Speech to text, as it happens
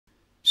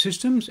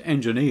Systems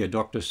engineer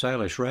Dr.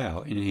 Sailesh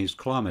Rao, in his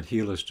Climate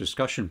Healers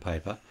discussion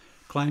paper,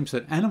 claims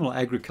that animal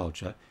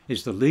agriculture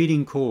is the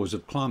leading cause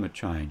of climate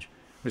change,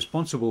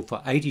 responsible for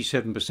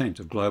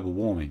 87% of global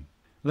warming.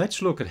 Let's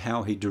look at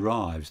how he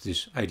derives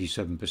this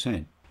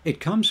 87%. It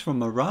comes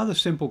from a rather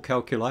simple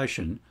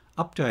calculation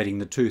updating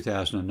the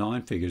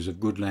 2009 figures of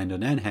Goodland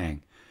and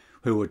Anhang,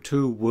 who were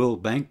two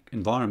World Bank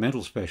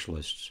environmental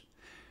specialists.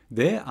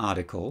 Their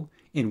article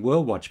in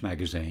World Watch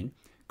magazine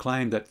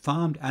claimed that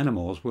farmed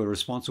animals were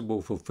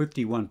responsible for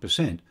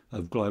 51%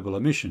 of global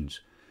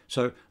emissions.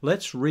 So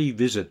let's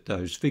revisit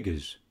those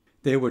figures.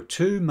 There were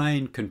two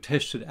main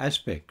contested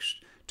aspects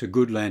to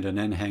Goodland and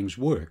Anhang's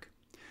work.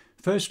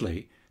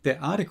 Firstly,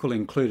 their article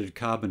included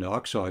carbon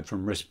dioxide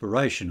from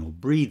respiration or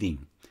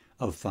breathing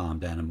of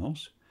farmed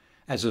animals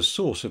as a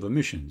source of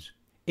emissions.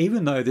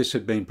 Even though this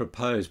had been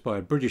proposed by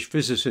a British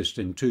physicist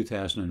in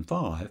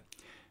 2005,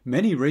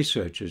 many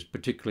researchers,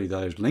 particularly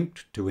those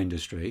linked to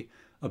industry,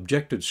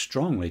 objected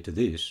strongly to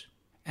this.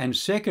 And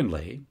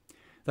secondly,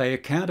 they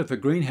accounted for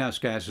greenhouse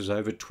gases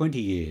over 20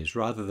 years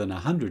rather than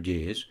 100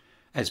 years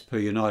as per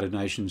United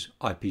Nations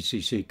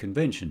IPCC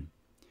convention.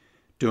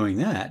 Doing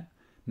that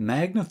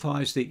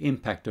magnifies the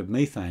impact of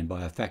methane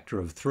by a factor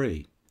of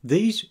 3.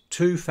 These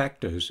two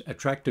factors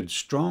attracted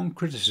strong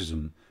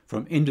criticism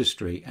from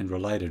industry and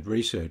related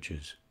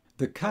researchers.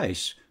 The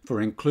case for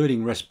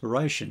including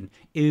respiration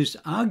is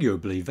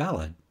arguably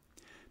valid,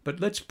 but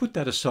let's put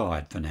that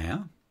aside for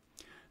now.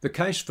 The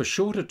case for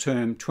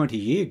shorter-term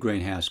 20-year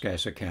greenhouse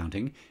gas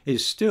accounting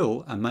is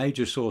still a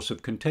major source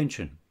of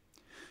contention.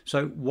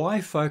 So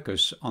why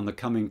focus on the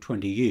coming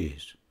 20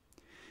 years?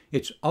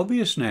 It's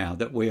obvious now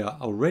that we are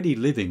already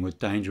living with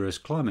dangerous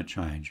climate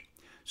change,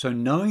 so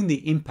knowing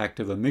the impact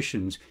of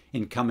emissions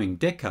in coming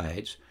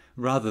decades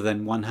rather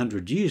than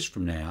 100 years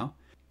from now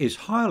is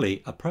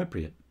highly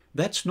appropriate.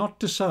 That's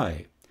not to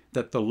say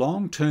that the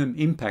long-term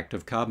impact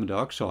of carbon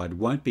dioxide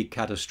won't be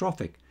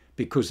catastrophic,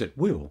 because it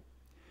will.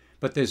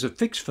 But there's a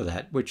fix for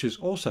that which is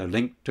also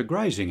linked to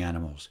grazing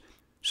animals.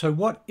 So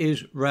what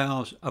is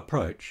Rao's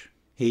approach?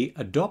 He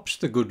adopts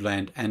the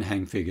Goodland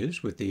Anhang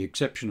figures with the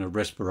exception of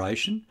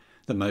respiration,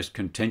 the most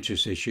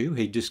contentious issue.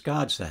 He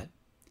discards that.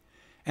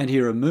 And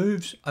he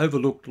removes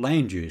overlooked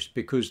land use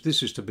because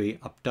this is to be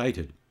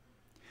updated.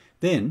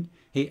 Then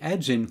he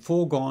adds in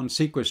foregone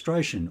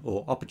sequestration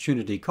or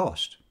opportunity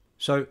cost.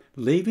 So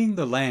leaving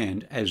the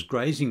land as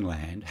grazing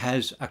land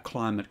has a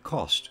climate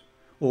cost.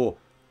 Or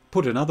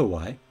put another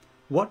way,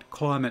 what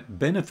climate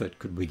benefit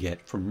could we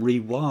get from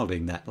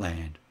rewilding that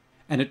land?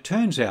 And it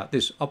turns out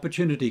this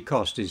opportunity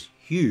cost is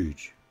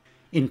huge.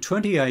 In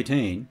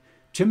 2018,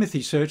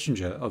 Timothy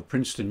Searchinger of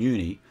Princeton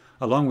Uni,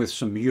 along with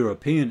some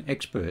European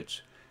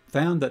experts,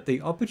 found that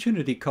the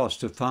opportunity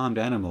cost of farmed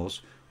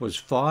animals was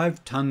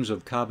 5 tonnes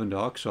of carbon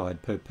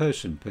dioxide per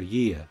person per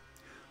year,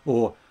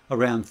 or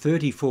around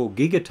 34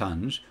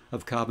 gigatons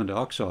of carbon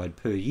dioxide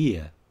per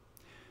year.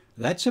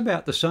 That's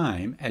about the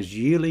same as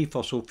yearly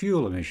fossil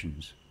fuel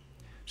emissions.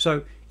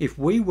 So if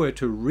we were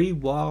to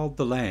rewild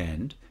the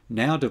land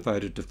now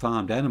devoted to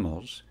farmed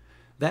animals,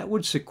 that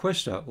would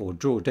sequester or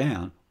draw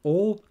down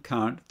all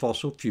current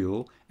fossil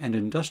fuel and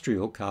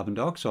industrial carbon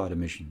dioxide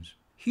emissions.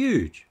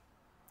 Huge.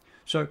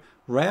 So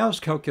Rao's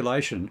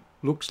calculation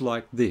looks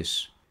like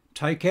this.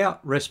 Take out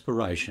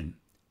respiration,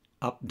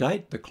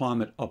 update the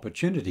climate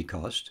opportunity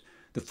cost,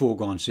 the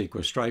foregone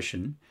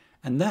sequestration,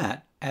 and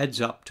that adds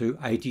up to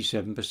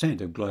 87%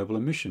 of global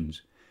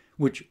emissions,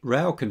 which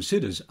Rao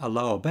considers a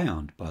lower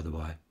bound, by the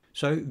way.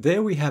 So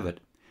there we have it.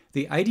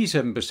 The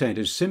 87%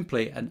 is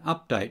simply an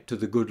update to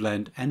the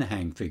Goodland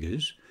Anhang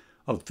figures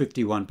of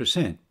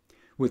 51%,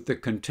 with the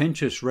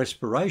contentious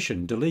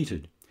respiration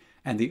deleted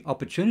and the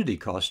opportunity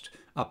cost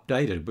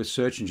updated with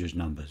Searchinger's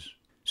numbers.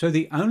 So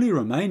the only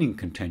remaining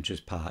contentious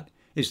part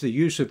is the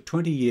use of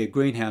 20-year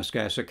greenhouse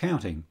gas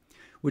accounting,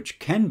 which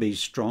can be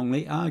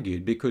strongly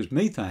argued because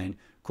methane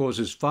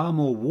causes far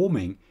more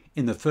warming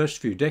in the first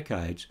few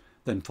decades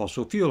than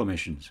fossil fuel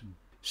emissions.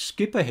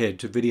 Skip ahead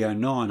to video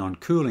 9 on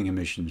cooling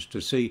emissions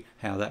to see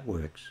how that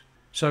works.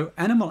 So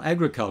animal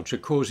agriculture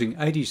causing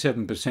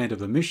 87%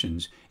 of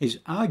emissions is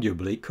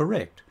arguably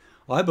correct,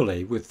 I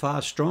believe, with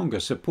far stronger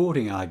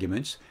supporting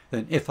arguments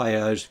than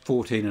FAO's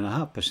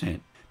 14.5%.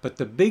 But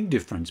the big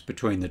difference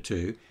between the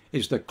two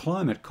is the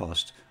climate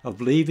cost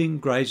of leaving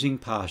grazing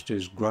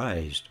pastures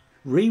grazed.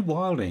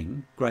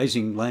 Rewilding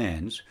grazing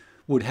lands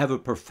would have a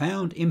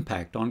profound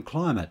impact on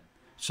climate,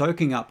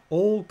 soaking up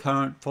all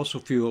current fossil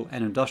fuel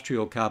and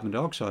industrial carbon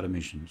dioxide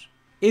emissions.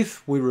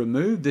 If we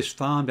remove this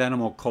farmed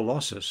animal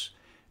colossus,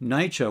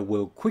 nature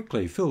will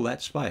quickly fill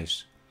that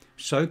space,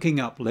 soaking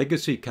up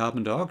legacy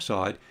carbon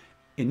dioxide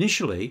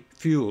initially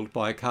fueled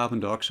by carbon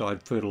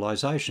dioxide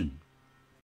fertilisation.